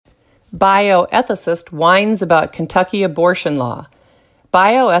Bioethicist whines about Kentucky abortion law.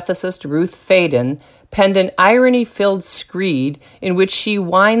 Bioethicist Ruth Faden penned an irony-filled screed in which she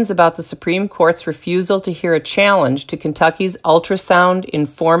whines about the Supreme Court's refusal to hear a challenge to Kentucky's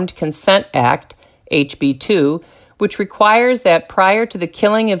Ultrasound-Informed Consent Act, HB 2, which requires that prior to the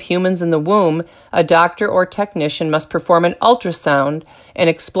killing of humans in the womb, a doctor or technician must perform an ultrasound and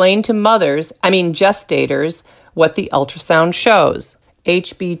explain to gestators, what the ultrasound shows.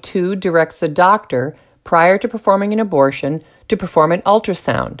 HB 2 directs a doctor, prior to performing an abortion, to perform an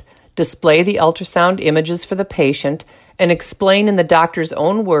ultrasound, display the ultrasound images for the patient, and explain in the doctor's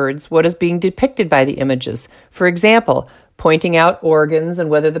own words what is being depicted by the images, for example, pointing out organs and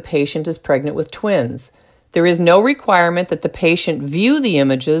whether the patient is pregnant with twins. There is no requirement that the patient view the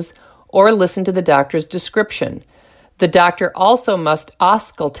images or listen to the doctor's description. The doctor also must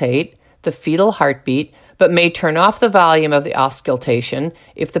auscultate the fetal heartbeat, but may turn off the volume of the auscultation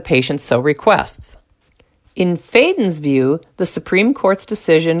if the patient so requests. In Faden's view, the Supreme Court's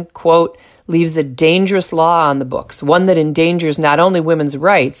decision, quote, leaves a dangerous law on the books, one that endangers not only women's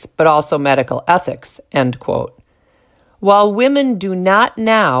rights, but also medical ethics, end quote. While women do not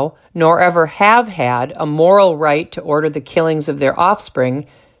now, nor ever have had, a moral right to order the killings of their offspring,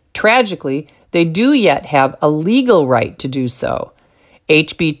 tragically, they do yet have a legal right to do so.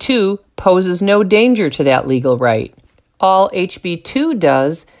 HB 2 poses no danger to that legal right. All HB 2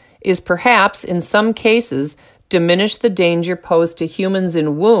 does is perhaps, in some cases, diminish the danger posed to humans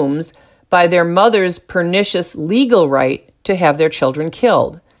in wombs by their mother's pernicious legal right to have their children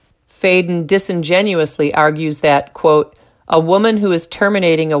killed. Faden disingenuously argues that, quote, a woman who is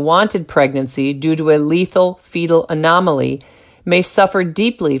terminating a wanted pregnancy due to a lethal fetal anomaly may suffer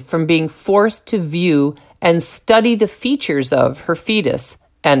deeply from being forced to view and study the features of her fetus,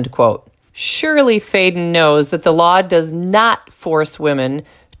 end quote. Surely Faden knows that the law does not force women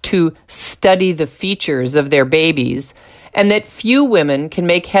to study the features of their babies, and that few women can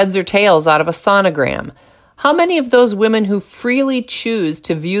make heads or tails out of a sonogram. How many of those women who freely choose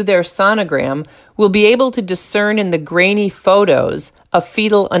to view their sonogram will be able to discern in the grainy photos a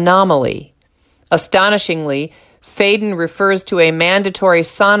fetal anomaly? Astonishingly, Faden refers to a mandatory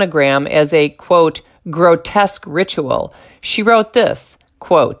sonogram as a, quote, grotesque ritual. She wrote this,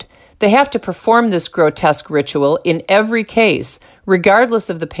 quote, they have to perform this grotesque ritual in every case, regardless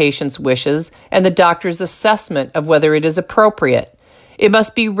of the patient's wishes and the doctor's assessment of whether it is appropriate. It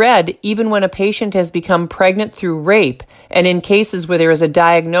must be read even when a patient has become pregnant through rape and in cases where there is a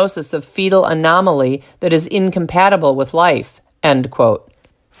diagnosis of fetal anomaly that is incompatible with life, end quote.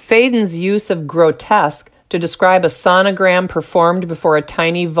 Faden's use of grotesque to describe a sonogram performed before a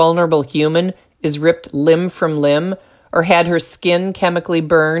tiny vulnerable human is ripped limb from limb, or had her skin chemically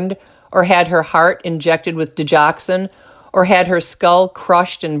burned, or had her heart injected with digoxin, or had her skull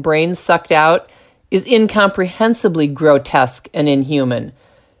crushed and brains sucked out, is incomprehensibly grotesque and inhuman.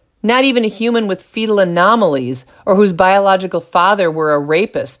 Not even a human with fetal anomalies or whose biological father were a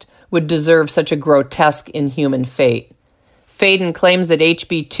rapist would deserve such a grotesque, inhuman fate. Faden claims that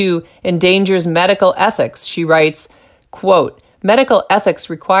HB 2 endangers medical ethics. She writes, quote, medical ethics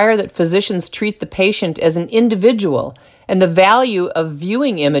require that physicians treat the patient as an individual, and the value of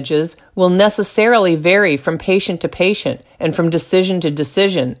viewing images will necessarily vary from patient to patient and from decision to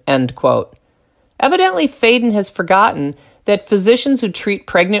decision, end quote. Evidently, Faden has forgotten that physicians who treat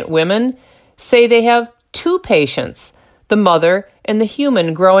pregnant women say they have two patients, the mother and the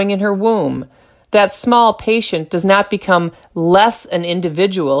human growing in her womb. That small patient does not become less an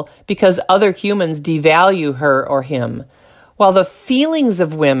individual because other humans devalue her or him. While the feelings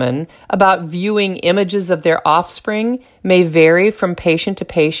of women about viewing images of their offspring may vary from patient to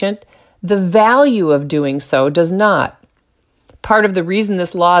patient, the value of doing so does not. Part of the reason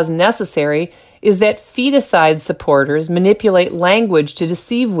this law is necessary is that feticide supporters manipulate language to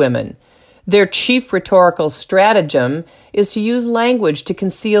deceive women. Their chief rhetorical stratagem is to use language to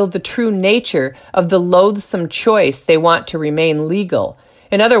conceal the true nature of the loathsome choice they want to remain legal.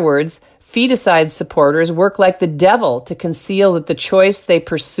 In other words, feticide supporters work like the devil to conceal that the choice they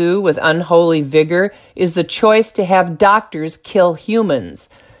pursue with unholy vigor is the choice to have doctors kill humans.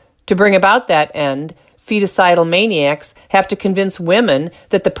 To bring about that end, feticidal maniacs have to convince women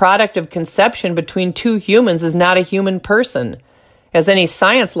that the product of conception between two humans is not a human person. As any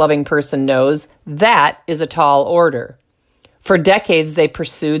science-loving person knows, that is a tall order. For decades, they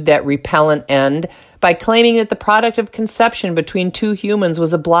pursued that repellent end by claiming that the product of conception between two humans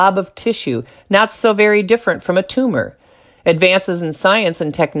was a blob of tissue, not so very different from a tumor. Advances in science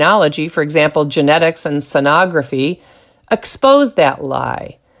and technology, for example, genetics and sonography, exposed that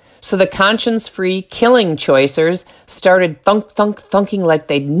lie. So the conscience-free killing choicers started thunking like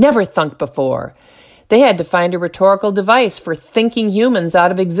they'd never thunked before. They had to find a rhetorical device for thinking humans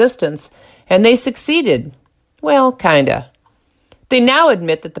out of existence, and they succeeded. Well, kinda. They now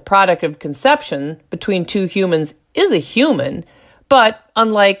admit that the product of conception between two humans is a human, but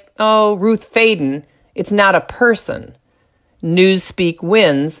unlike, Ruth Faden, it's not a person. Newspeak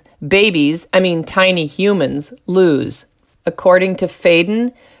wins, tiny humans, lose. According to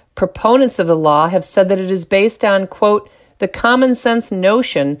Faden, proponents of the law have said that it is based on, quote, the common sense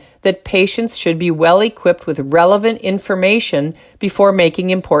notion that patients should be well equipped with relevant information before making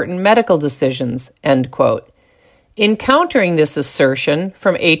important medical decisions, end quote. In countering this assertion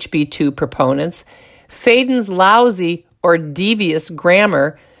from HB2 proponents, Faden's lousy or devious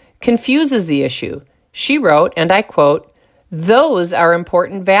grammar confuses the issue. She wrote, and I quote, those are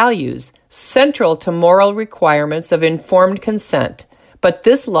important values, central to moral requirements of informed consent, but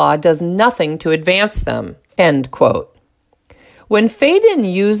this law does nothing to advance them, end quote. When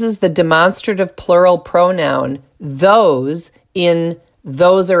Faden uses the demonstrative plural pronoun those in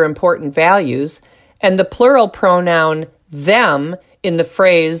those are important values, and the plural pronoun them in the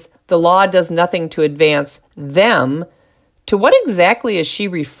phrase the law does nothing to advance them, to what exactly is she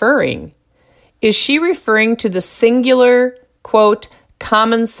referring? Is she referring to the singular, quote,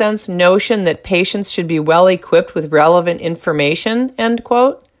 common sense notion that patients should be well equipped with relevant information, end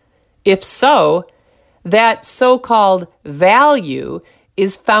quote? If so, that so-called value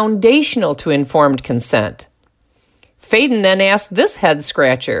is foundational to informed consent. Faden then asked this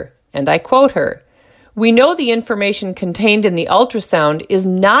head-scratcher, and I quote her, we know the information contained in the ultrasound is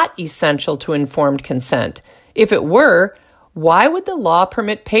not essential to informed consent. If it were, why would the law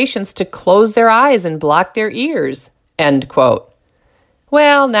permit patients to close their eyes and block their ears? End quote.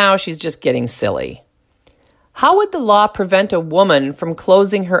 Well, now she's just getting silly. How would the law prevent a woman from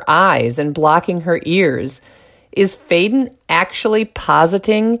closing her eyes and blocking her ears? Is Faden actually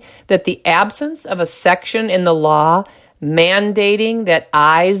positing that the absence of a section in the law mandating that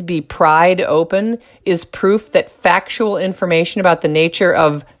eyes be pried open is proof that factual information about the nature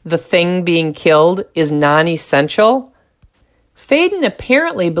of the thing being killed is non-essential? Faden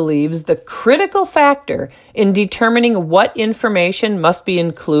apparently believes the critical factor in determining what information must be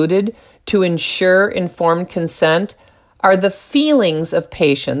included to ensure informed consent are the feelings of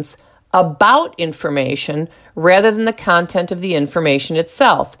patients about information rather than the content of the information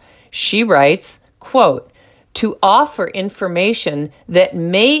itself. She writes, quote, to offer information that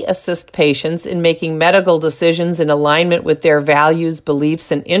may assist patients in making medical decisions in alignment with their values,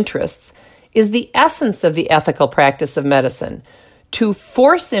 beliefs, and interests is the essence of the ethical practice of medicine. To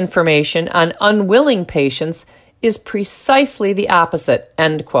force information on unwilling patients is precisely the opposite,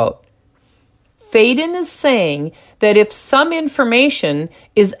 end quote. Faden is saying that if some information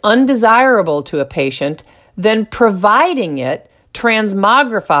is undesirable to a patient, then providing it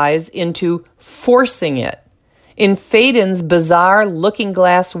transmogrifies into forcing it. In Faden's bizarre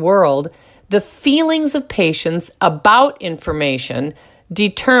looking-glass world, the feelings of patients about information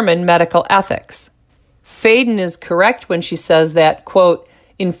determine medical ethics. Faden is correct when she says that, quote,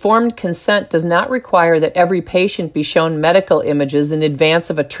 informed consent does not require that every patient be shown medical images in advance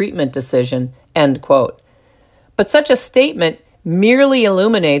of a treatment decision, end quote. But such a statement merely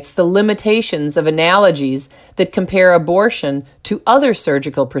illuminates the limitations of analogies that compare abortion to other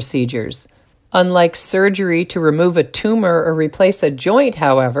surgical procedures. Unlike surgery to remove a tumor or replace a joint,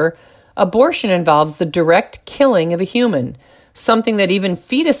 however, abortion involves the direct killing of a human, something that even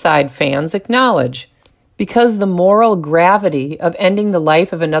feticide fans acknowledge. Because the moral gravity of ending the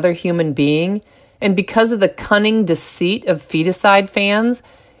life of another human being, and because of the cunning deceit of feticide fans,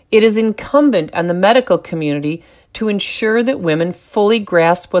 it is incumbent on the medical community to ensure that women fully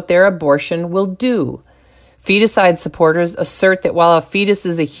grasp what their abortion will do. Feticide supporters assert that while a fetus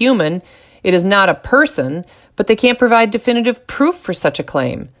is a human, it is not a person, but they can't provide definitive proof for such a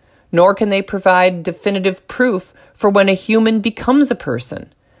claim, nor can they provide definitive proof for when a human becomes a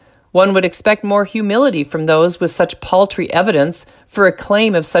person. One would expect more humility from those with such paltry evidence for a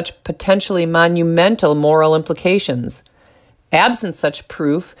claim of such potentially monumental moral implications. Absent such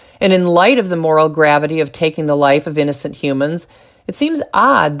proof, and in light of the moral gravity of taking the life of innocent humans, it seems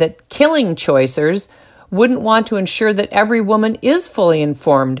odd that killing choicers wouldn't want to ensure that every woman is fully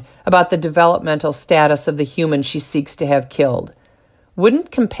informed about the developmental status of the human she seeks to have killed.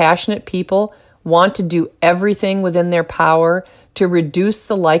 Wouldn't compassionate people want to do everything within their power to reduce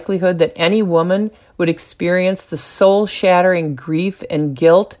the likelihood that any woman would experience the soul-shattering grief and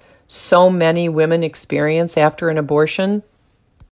guilt so many women experience after an abortion?